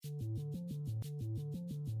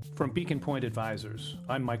From Beacon Point Advisors,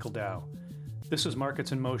 I'm Michael Dow. This is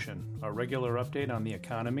Markets in Motion, our regular update on the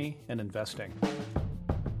economy and investing.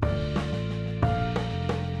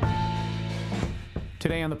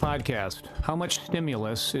 Today on the podcast, how much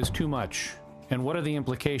stimulus is too much, and what are the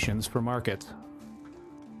implications for markets?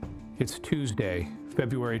 It's Tuesday,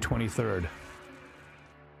 February 23rd.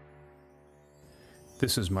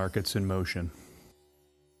 This is Markets in Motion.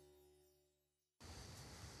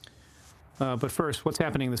 But first, what's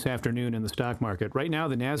happening this afternoon in the stock market? Right now,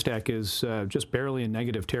 the NASDAQ is just barely in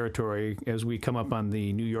negative territory as we come up on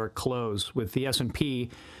the New York close, with the S&P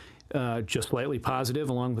just slightly positive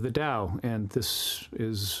along with the Dow. And this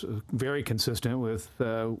is very consistent with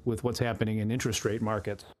what's happening in interest rate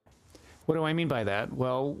markets. What do I mean by that?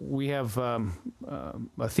 Well, we have a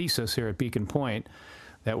thesis here at Beacon Point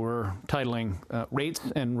that we're titling Rates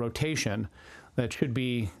and Rotation. That should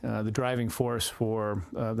be the driving force for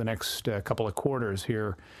the next couple of quarters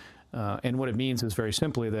here. And what it means is very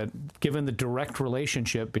simply that given the direct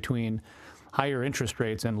relationship between higher interest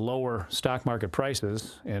rates and lower stock market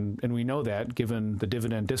prices, and we know that given the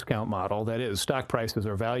dividend discount model, that is, stock prices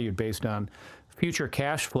are valued based on future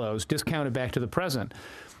cash flows discounted back to the present.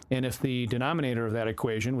 And if the denominator of that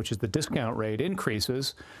equation, which is the discount rate,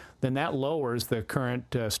 increases, then that lowers the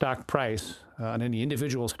current stock price on any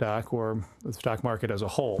individual stock or the stock market as a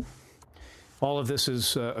whole. All of this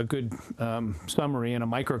is a good summary and a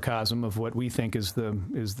microcosm of what we think is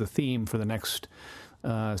the theme for the next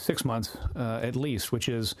 6 months at least, which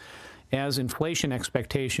is as inflation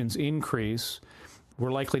expectations increase,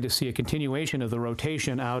 we're likely to see a continuation of the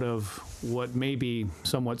rotation out of what may be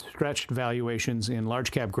somewhat stretched valuations in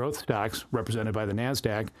large cap growth stocks represented by the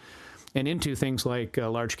NASDAQ and into things like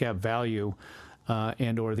large cap value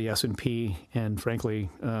and or the S&P and frankly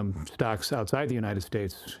stocks outside the United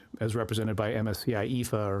States as represented by MSCI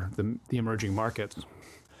EAFE or the emerging markets.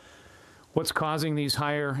 What's causing these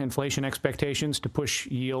higher inflation expectations to push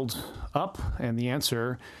yields up? And the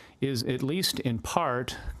answer is, at least in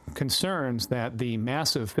part, concerns that the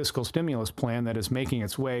massive fiscal stimulus plan that is making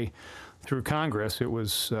its way through Congress,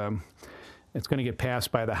 it's going to get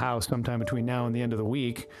passed by the House sometime between now and the end of the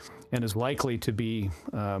week, and is likely to be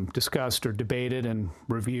discussed or debated and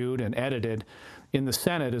reviewed and edited in the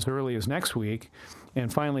Senate as early as next week,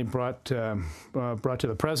 and finally brought to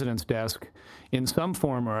the president's desk in some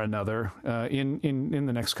form or another in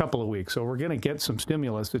the next couple of weeks. So we're going to get some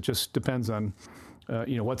stimulus. It just depends on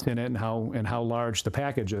what's in it and how large the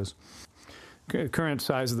package is. Current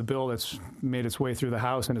size of the bill that's made its way through the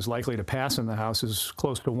House and is likely to pass in the House is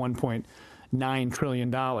close to $1.9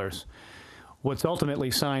 trillion. What's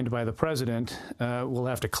ultimately signed by the president will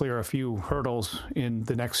have to clear a few hurdles in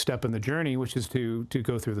the next step in the journey, which is to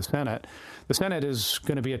go through the Senate. The Senate is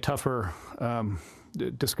going to be a tougher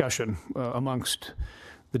discussion amongst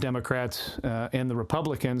the Democrats and the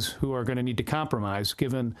Republicans, who are going to need to compromise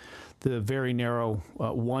given the very narrow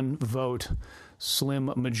one-vote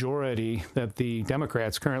slim majority that the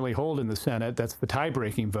Democrats currently hold in the Senate. That's the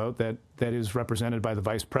tie-breaking vote that is represented by the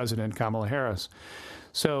Vice President, Kamala Harris.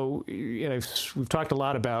 So we've talked a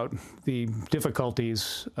lot about the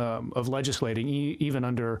difficulties of legislating, even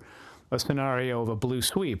under a scenario of a blue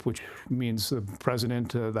sweep, which means the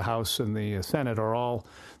president, the House, and the Senate are all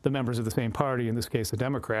the members of the same party, in this case the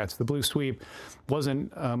Democrats. The blue sweep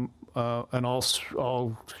wasn't an all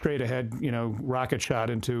straight ahead, rocket shot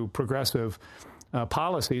into progressive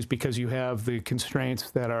policies, because you have the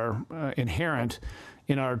constraints that are inherent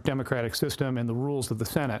in our democratic system and the rules of the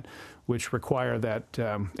Senate, which require that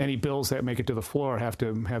any bills that make it to the floor have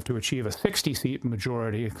to achieve a 60-seat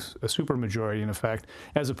majority, a supermajority in effect,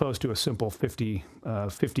 as opposed to a simple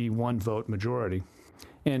 51-vote majority.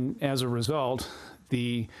 And as a result,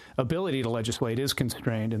 the ability to legislate is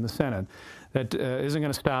constrained in the Senate. That isn't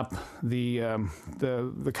going to stop the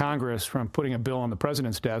Congress from putting a bill on the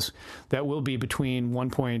president's desk that will be between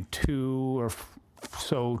 1.2 or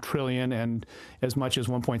so trillion and as much as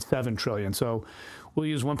 1.7 trillion. So we'll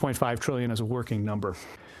use 1.5 trillion as a working number.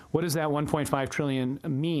 What does that 1.5 trillion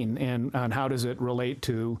mean, and how does it relate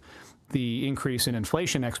to the increase in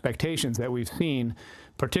inflation expectations that we've seen,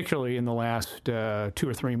 particularly in the last 2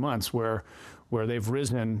 or 3 months, where they've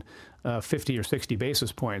risen 50 or 60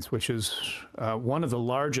 basis points, which is one of the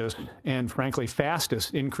largest and, frankly,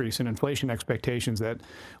 fastest increase in inflation expectations that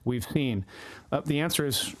we've seen? The answer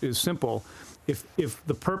is simple. if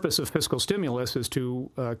the purpose of fiscal stimulus is to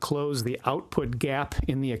close the output gap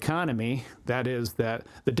in the economy, that is that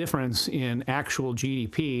the difference in actual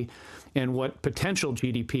GDP and what potential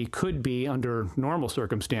GDP could be under normal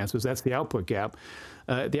circumstances, that's the output gap.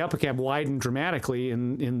 The output gap widened dramatically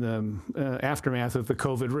in the aftermath of the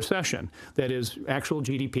COVID recession. That is, actual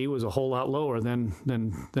GDP was a whole lot lower than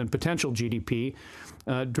potential GDP,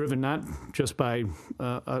 driven not just by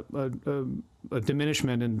a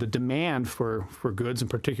diminishment in the demand for goods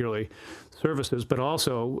and particularly services, but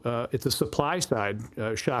also it's a supply side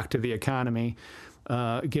shock to the economy,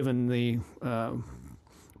 given the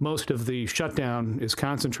most of the shutdown is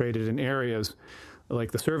concentrated in areas like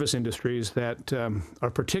the service industries that are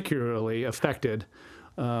particularly affected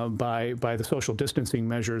by the social distancing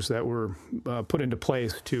measures that were put into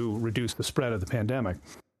place to reduce the spread of the pandemic.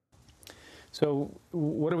 So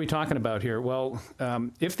what are we talking about here? Well,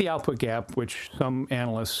 if the output gap, which some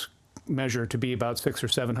analysts measure to be about $600 or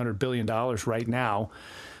 $700 billion right now,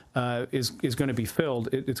 is going to be filled,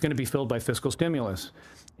 it's going to be filled by fiscal stimulus.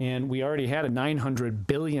 And we already had a $900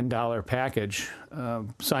 billion package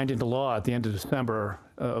signed into law at the end of December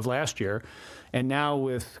of last year. And now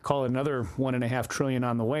with, call it another $1.5 trillion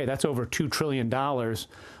on the way, that's over $2 trillion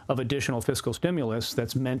of additional fiscal stimulus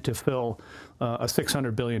that's meant to fill a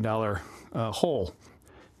 $600 billion hole.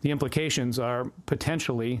 The implications are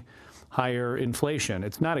potentially higher inflation.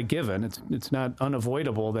 It's not a given. It's not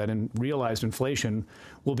unavoidable that realized inflation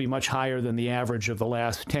will be much higher than the average of the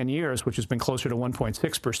last 10 years, which has been closer to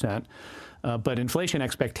 1.6%. But inflation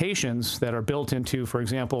expectations that are built into, for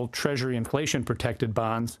example, Treasury inflation-protected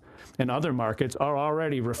bonds and other markets are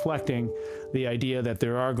already reflecting the idea that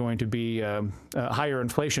there are going to be higher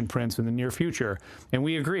inflation prints in the near future. And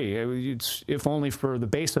we agree, it's, if only for the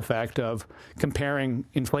base effect of comparing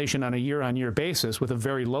inflation on a year-on-year basis with a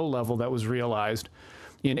very low level that was realized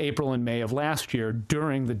in April and May of last year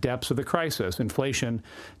during the depths of the crisis. Inflation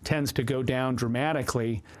tends to go down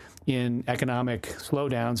dramatically in economic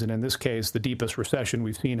slowdowns, and in this case, the deepest recession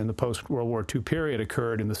we've seen in the post-World War II period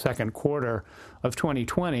occurred in the second quarter of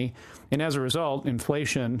 2020. And as a result,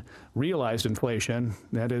 inflation, realized inflation,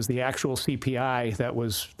 that is the actual CPI that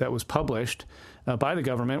was published by the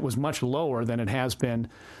government, was much lower than it has been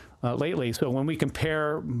lately. So when we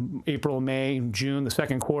compare April, May, June, the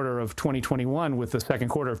second quarter of 2021 with the second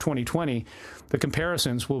quarter of 2020, the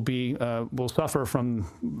comparisons will suffer from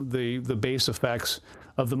the base effects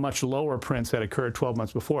of the much lower prints that occurred 12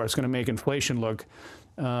 months before. It's going to make inflation look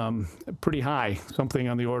pretty high, something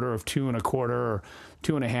on the order of 2.25 or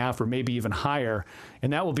 2.5 or maybe even higher,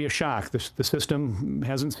 and that will be a shock. The system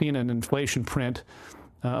hasn't seen an inflation print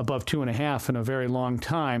above 2.5 in a very long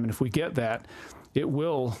time, and if we get that, it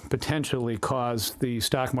will potentially cause the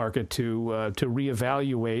stock market to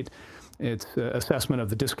reevaluate its assessment of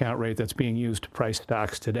the discount rate that's being used to price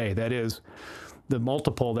stocks today. That is, the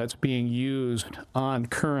multiple that's being used on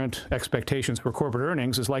current expectations for corporate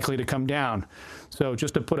earnings is likely to come down. So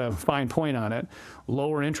just to put a fine point on it,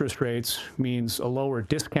 lower interest rates means a lower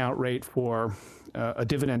discount rate for a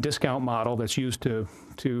dividend discount model that's used to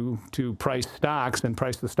price stocks and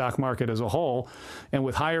price the stock market as a whole. And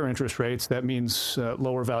with higher interest rates, that means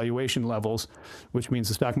lower valuation levels, which means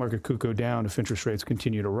the stock market could go down if interest rates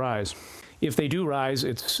continue to rise. If they do rise,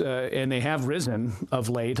 and they have risen of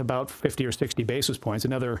late about 50 or 60 basis points,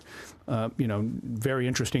 another very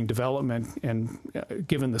interesting development, and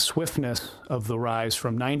given the swiftness of the rise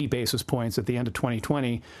from 90 basis points at the end of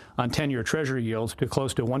 2020 on 10-year Treasury yields to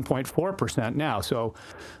close to 1.4% now. So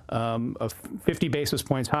a 50 basis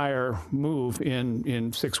points higher move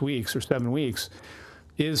in 6 weeks or 7 weeks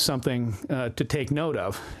is something to take note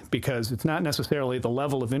of, because it's not necessarily the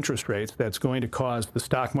level of interest rates that's going to cause the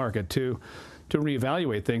stock market to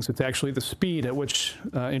reevaluate things. It's actually the speed at which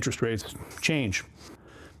interest rates change.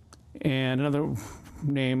 And another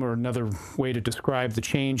name or another way to describe the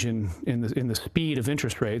change in the speed of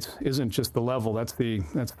interest rates isn't just the level, that's the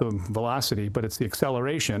velocity, but it's the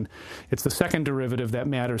acceleration. It's the second derivative that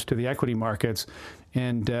matters to the equity markets,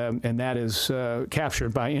 and that is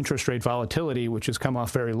captured by interest rate volatility, which has come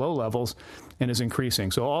off very low levels and is increasing.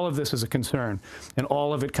 So all of this is a concern, and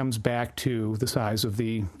all of it comes back to the size of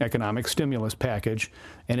the economic stimulus package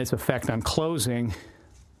and its effect on closing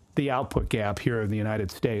the output gap here in the United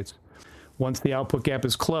States. Once the output gap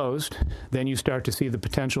is closed, then you start to see the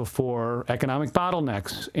potential for economic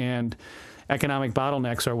bottlenecks, and economic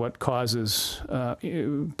bottlenecks are what causes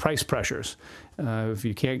price pressures. If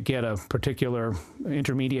you can't get a particular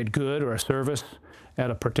intermediate good or a service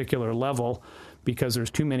at a particular level because there's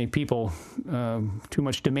too many people, too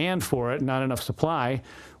much demand for it, not enough supply,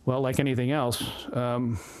 well, like anything else,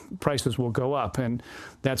 prices will go up. And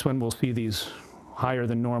that's when we'll see these higher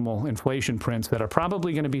than normal inflation prints that are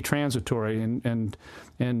probably going to be transitory and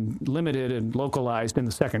limited and localized in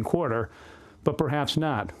the second quarter, but perhaps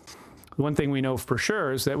not. One thing we know for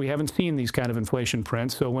sure is that we haven't seen these kind of inflation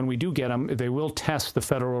prints, so when we do get them, they will test the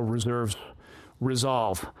Federal Reserve's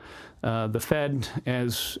resolve. The Fed,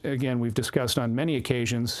 as again we've discussed on many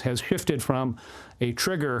occasions, has shifted from a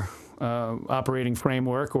trigger operating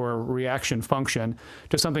framework or reaction function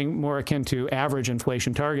to something more akin to average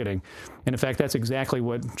inflation targeting. And in fact, that's exactly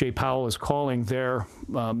what Jay Powell is calling their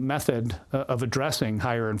method of addressing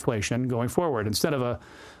higher inflation going forward. Instead of a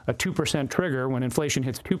 2% trigger, when inflation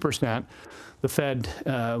hits 2%, the Fed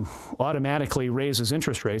automatically raises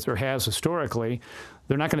interest rates, or has historically.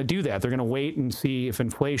 They're not going to do that. They're going to wait and see if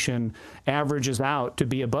inflation averages out to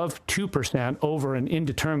be above 2% over an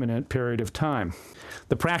indeterminate period of time.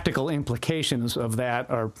 The practical implications of that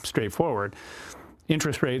are straightforward.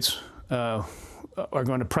 Interest rates are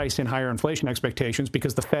going to price in higher inflation expectations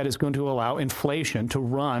because the Fed is going to allow inflation to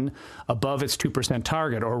run above its 2%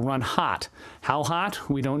 target, or run hot. How hot?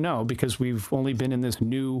 We don't know, because we've only been in this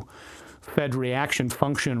new Fed reaction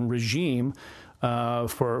function regime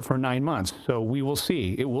for 9 months. So we will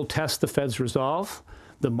see. It will test the Fed's resolve.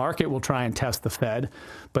 The market will try and test the Fed.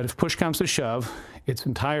 But if push comes to shove, it's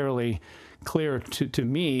entirely clear to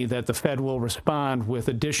me that the Fed will respond with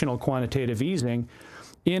additional quantitative easing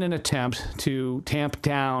in an attempt to tamp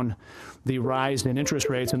down the rise in interest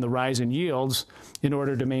rates and the rise in yields in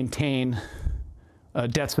order to maintain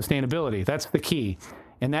debt sustainability. That's the key.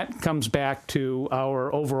 And that comes back to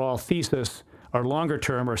our overall thesis, our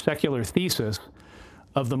longer-term or secular thesis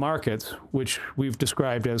of the markets, which we've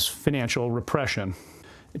described as financial repression.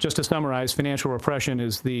 Just to summarize, financial repression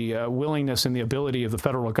is the willingness and the ability of the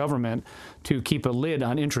federal government to keep a lid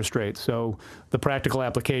on interest rates. So the practical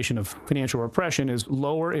application of financial repression is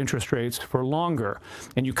lower interest rates for longer.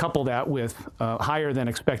 And you couple that with higher than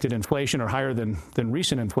expected inflation, or higher than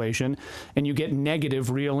recent inflation, and you get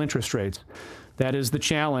negative real interest rates. That is the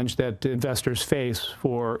challenge that investors face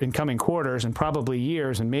for incoming quarters and probably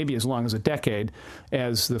years, and maybe as long as a decade,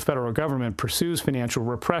 as the federal government pursues financial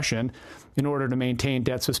repression in order to maintain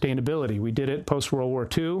debt sustainability. We did it post-World War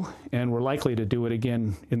II, and we're likely to do it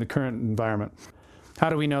again in the current environment. How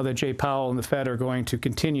do we know that Jay Powell and the Fed are going to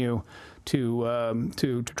continue to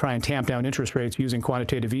try and tamp down interest rates using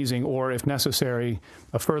quantitative easing, or, if necessary,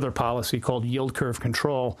 a further policy called yield curve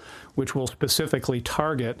control, which will specifically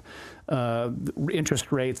target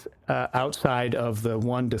interest rates outside of the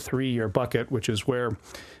 1 to 3 year bucket, which is where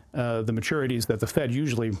the maturities that the Fed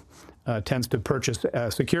usually tends to purchase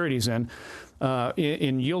securities in.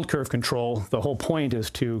 In yield curve control, the whole point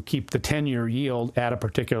is to keep the 10-year yield at a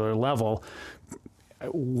particular level.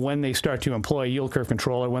 When they start to employ yield curve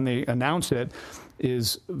control, or when they announce it,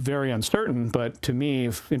 is very uncertain. But to me,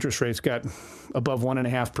 if interest rates got above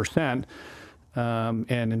 1.5%,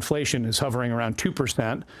 and inflation is hovering around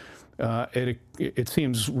 2%, it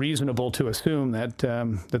seems reasonable to assume that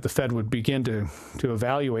that the Fed would begin to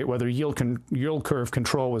evaluate whether yield curve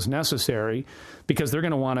control was necessary, because they're going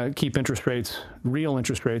to want to keep interest rates, real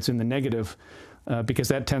interest rates, in the negative, because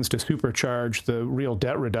that tends to supercharge the real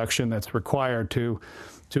debt reduction that's required to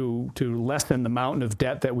lessen the mountain of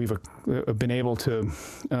debt that we've been able to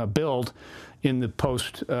build in the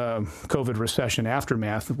post-COVID recession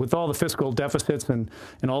aftermath. With all the fiscal deficits and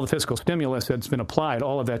all the fiscal stimulus that's been applied,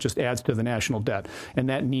 all of that just adds to the national debt, and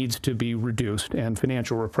that needs to be reduced, and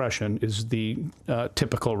financial repression is the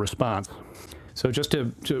typical response. So just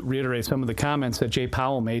to reiterate some of the comments that Jay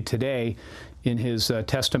Powell made today in his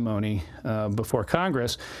testimony before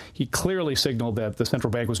Congress, he clearly signaled that the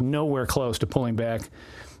central bank was nowhere close to pulling back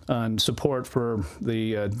on support for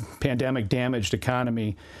the pandemic-damaged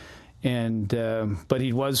economy, but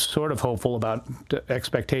he was sort of hopeful about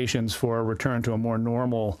expectations for a return to a more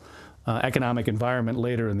normal economic environment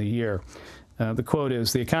later in the year. The quote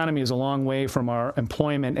is, "The economy is a long way from our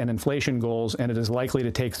employment and inflation goals, and it is likely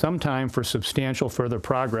to take some time for substantial further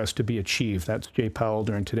progress to be achieved." That's Jay Powell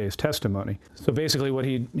during today's testimony. So basically what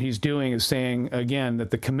he's doing is saying, again,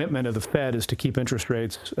 that the commitment of the Fed is to keep interest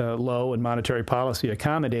rates low and monetary policy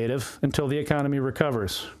accommodative until the economy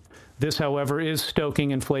recovers. This, however, is stoking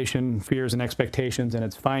inflation fears and expectations, and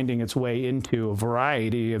it's finding its way into a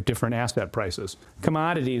variety of different asset prices.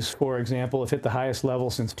 Commodities, for example, have hit the highest level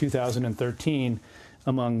since 2013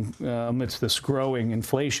 amidst this growing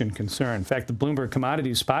inflation concern. In fact, the Bloomberg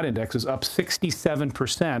Commodities Spot Index is up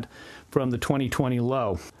 67% from the 2020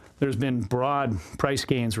 low. There's been broad price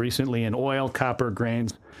gains recently in oil, copper,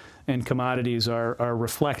 grains, and commodities are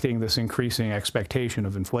reflecting this increasing expectation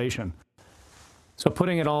of inflation. So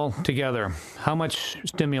putting it all together, how much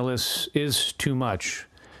stimulus is too much?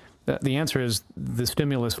 The answer is the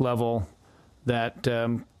stimulus level that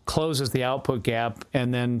closes the output gap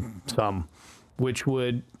and then some, which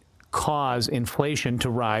would cause inflation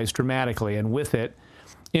to rise dramatically, and with it,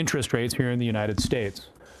 interest rates here in the United States.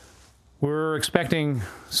 We're expecting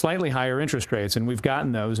slightly higher interest rates, and we've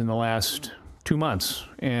gotten those in the last 2 months.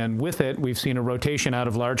 And with it, we've seen a rotation out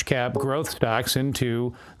of large cap growth stocks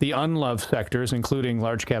into the unloved sectors, including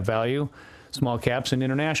large cap value, small caps, and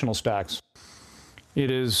international stocks.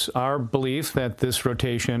 It is our belief that this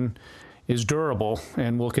rotation is durable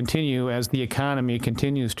and will continue as the economy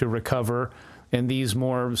continues to recover and these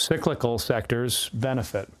more cyclical sectors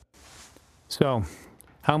benefit. So,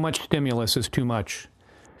 how much stimulus is too much?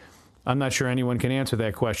 I'm not sure anyone can answer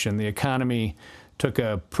that question. The economy took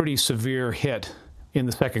a pretty severe hit in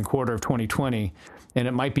the second quarter of 2020, and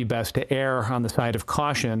it might be best to err on the side of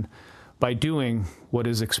caution by doing what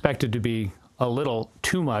is expected to be a little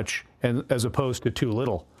too much as opposed to too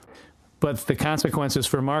little. But the consequences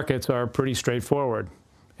for markets are pretty straightforward.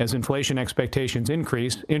 As inflation expectations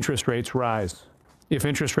increase, interest rates rise. If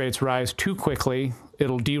interest rates rise too quickly,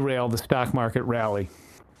 it'll derail the stock market rally.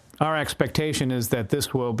 Our expectation is that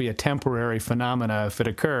this will be a temporary phenomena if it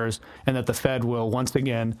occurs, and that the Fed will once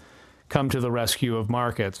again come to the rescue of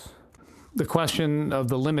markets. The question of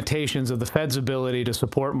the limitations of the Fed's ability to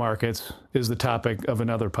support markets is the topic of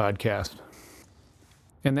another podcast.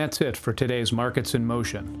 And that's it for today's Markets in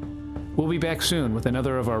Motion. We'll be back soon with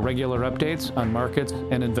another of our regular updates on markets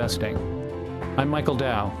and investing. I'm Michael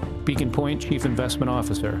Dow, Beacon Point Chief Investment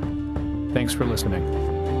Officer. Thanks for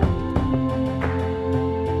listening.